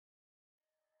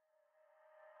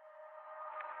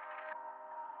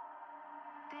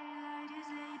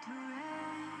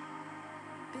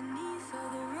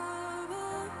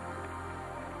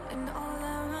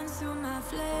my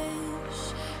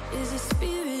flesh is a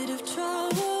spirit of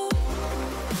trouble.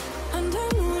 Under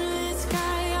moonlit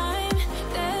sky, I'm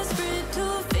desperate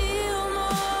to feel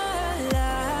more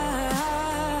alive,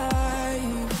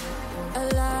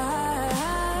 alive.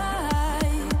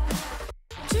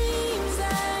 Dreams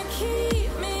that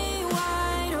keep me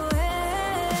wide awake,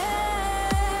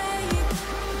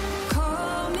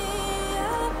 call me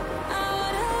up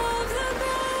out of the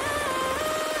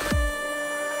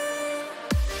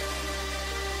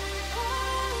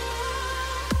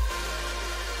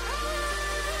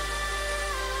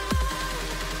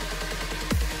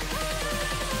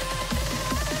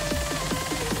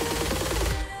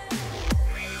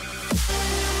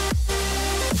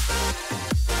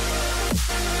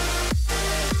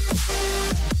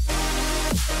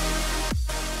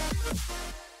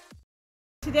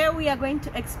Today we are going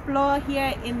to explore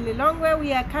here in Lilongwe.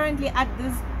 We are currently at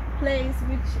this place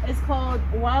which is called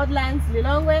Woodlands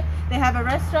Lilongwe. They have a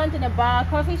restaurant and a bar,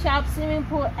 coffee shop, swimming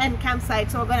pool and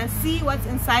campsite. So we're going to see what's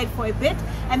inside for a bit,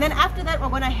 and then after that we're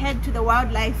going to head to the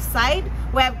wildlife side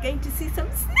where I'm going to see some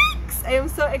snakes. I am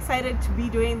so excited to be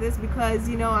doing this because,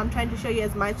 you know, I'm trying to show you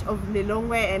as much of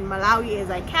Lilongwe and Malawi as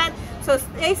I can. So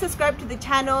stay subscribed to the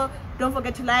channel. Don't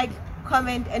forget to like,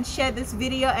 comment and share this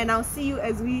video, and I'll see you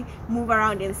as we move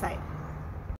around inside.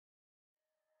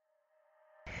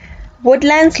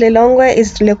 Woodlands Lilongwe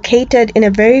is located in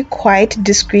a very quiet,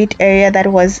 discreet area that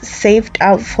was saved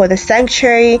out for the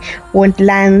sanctuary,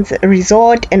 Woodlands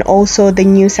Resort, and also the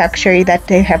new sanctuary that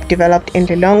they have developed in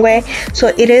Lilongwe. So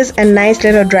it is a nice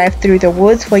little drive through the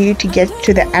woods for you to get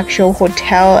to the actual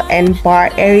hotel and bar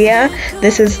area.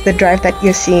 This is the drive that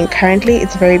you're seeing currently.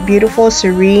 It's very beautiful,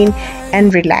 serene,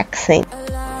 and relaxing.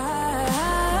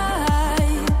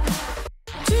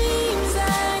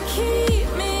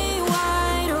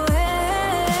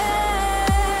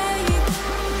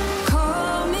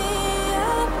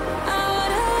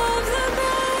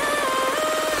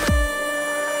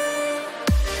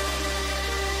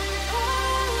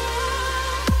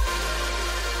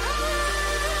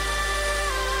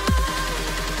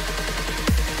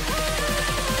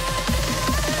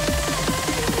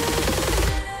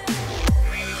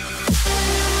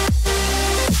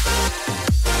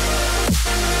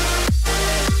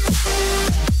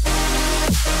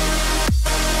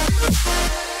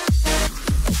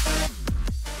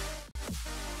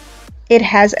 It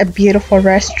has a beautiful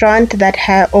restaurant that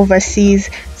oversees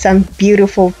some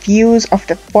beautiful views of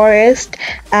the forest.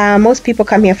 Most people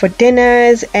come here for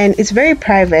dinners, and it's very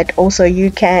private. Also,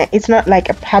 it's not like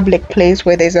a public place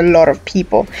where there's a lot of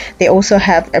people. They also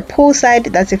have a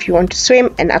poolside, that's if you want to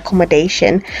swim, and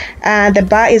accommodation. The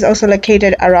bar is also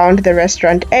located around the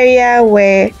restaurant area,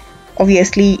 where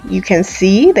obviously you can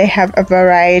see they have a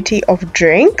variety of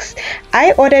drinks.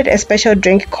 I ordered a special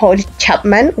drink called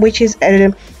Chapman, which is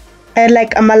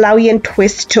like a Malawian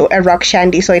twist to a rock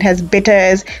shandy. So it has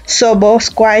bitters, sobo,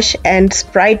 squash and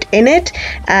Sprite in it.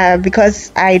 Because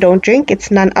I don't drink,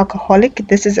 it's non-alcoholic.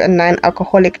 This is a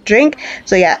non-alcoholic drink,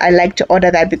 so yeah, I like to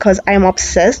order that because I'm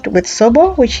obsessed with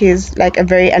sobo, which is like a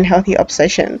very unhealthy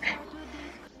obsession.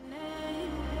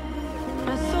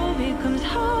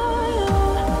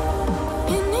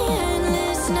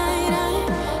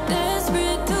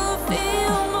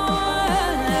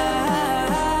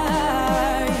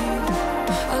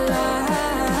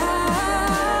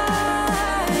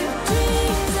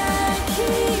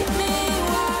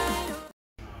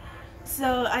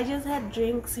 So I just had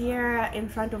drinks here in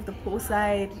front of the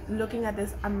poolside, looking at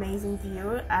this amazing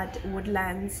view at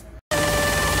Woodlands.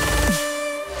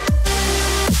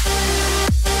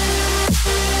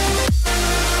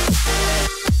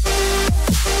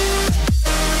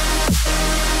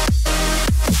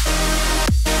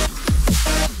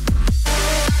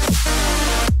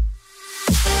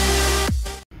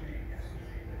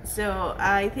 So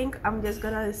I think I'm just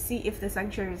gonna see if the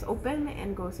sanctuary is open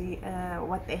and go see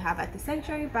what they have at the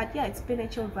sanctuary. But yeah, it's been a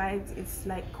chill vibes. It's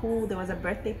like cool. There was a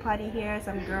birthday party here,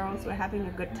 some girls were having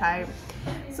a good time.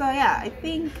 So yeah, I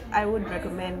think I would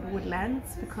recommend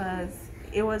Woodlands because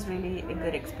it was really a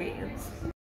good experience.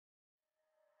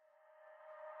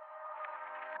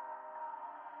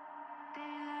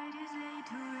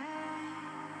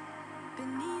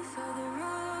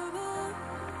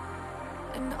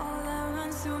 And all that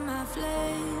runs through my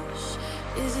flesh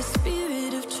is a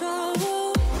spirit of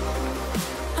trouble.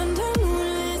 Under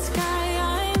moonlit sky,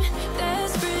 I'm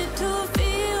desperate to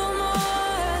feel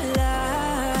more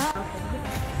alive.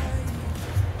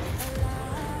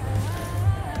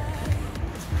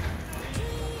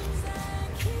 Dreams that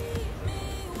keep me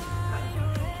wide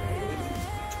awake.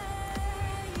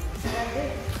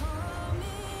 Call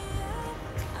me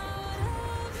out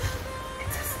of the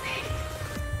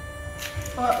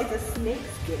Well, it's a snake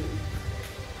skin.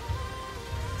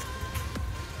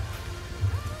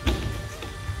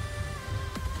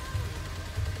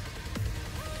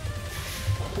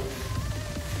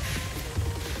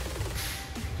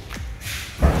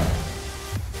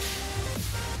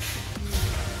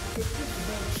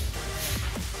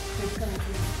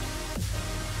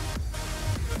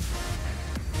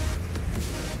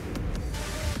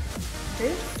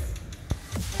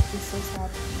 This is so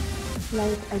sad.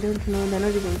 Like, I don't know, they're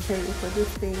not even caring for this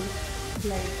thing.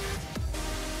 Like,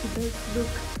 it does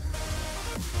look,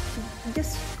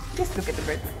 just look at the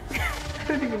birds. I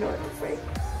don't even know what to say.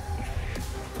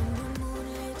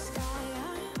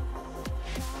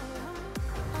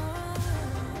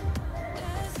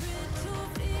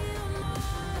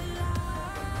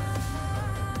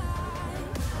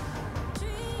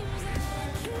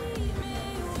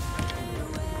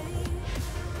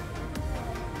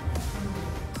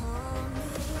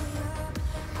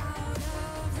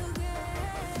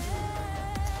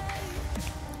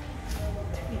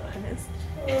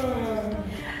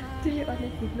 To be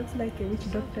honest, it looks like a witch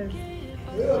doctor's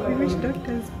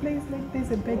place. Like,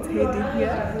 there's a bed's head in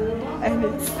here, and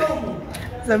it's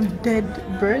some dead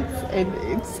birds, and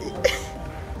it's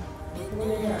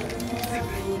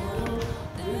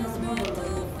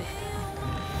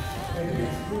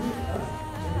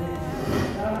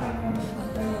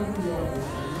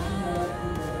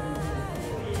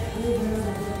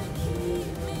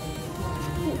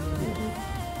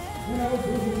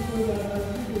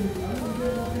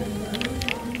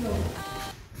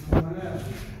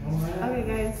okay,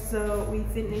 guys, so we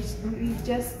just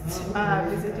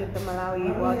visited the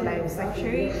Malawi Wildlife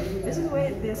Sanctuary. This is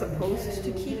where they're supposed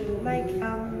to keep like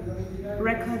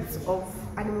records of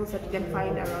animals that you can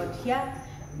find around here,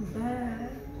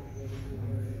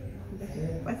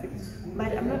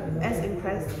 but I'm not as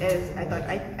impressed as I thought.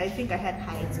 I think I had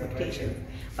high expectations,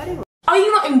 but anyway. Are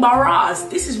you not embarrassed?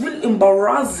 This is really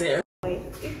embarrassing.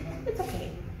 It's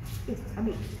okay. I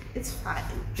mean, it's fine.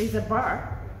 There's a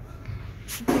bar.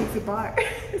 There's a bar,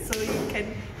 so you can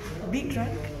be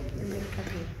drunk and then come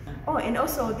in. Oh, and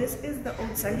also this is the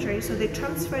old sanctuary, so they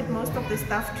transferred most of the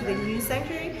stuff to the new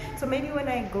sanctuary. So maybe when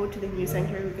I go to the new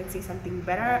sanctuary, we can see something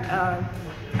better.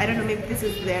 I don't know. Maybe this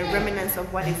is the remnants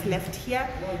of what is left here.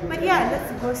 But yeah,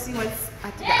 let's go see what's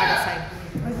at the other side.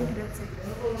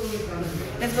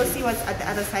 Let's go see what's at the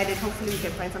other side, and hopefully we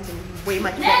can find something way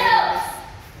much better than this.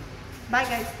 Bye,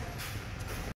 guys.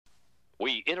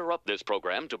 We interrupt this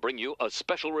program to bring you a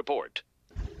special report.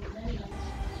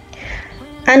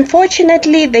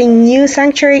 Unfortunately, the new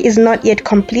sanctuary is not yet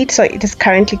complete, so it is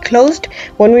currently closed.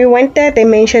 When we went there, they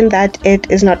mentioned that it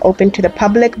is not open to the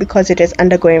public because it is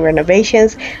undergoing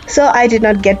renovations, so I did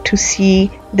not get to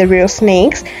see the real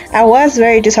snakes. I was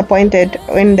very disappointed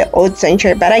in the old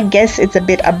sanctuary, but I guess it's a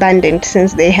bit abandoned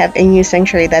since they have a new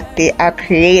sanctuary that they are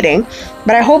creating.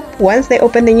 But I hope once they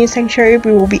open the new sanctuary,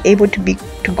 we will be able to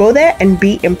go there and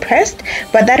be impressed.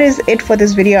 But that is it for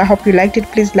this video. I hope you liked it.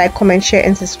 Please like, comment, share,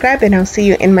 and subscribe, and I'll see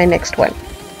you in my next one.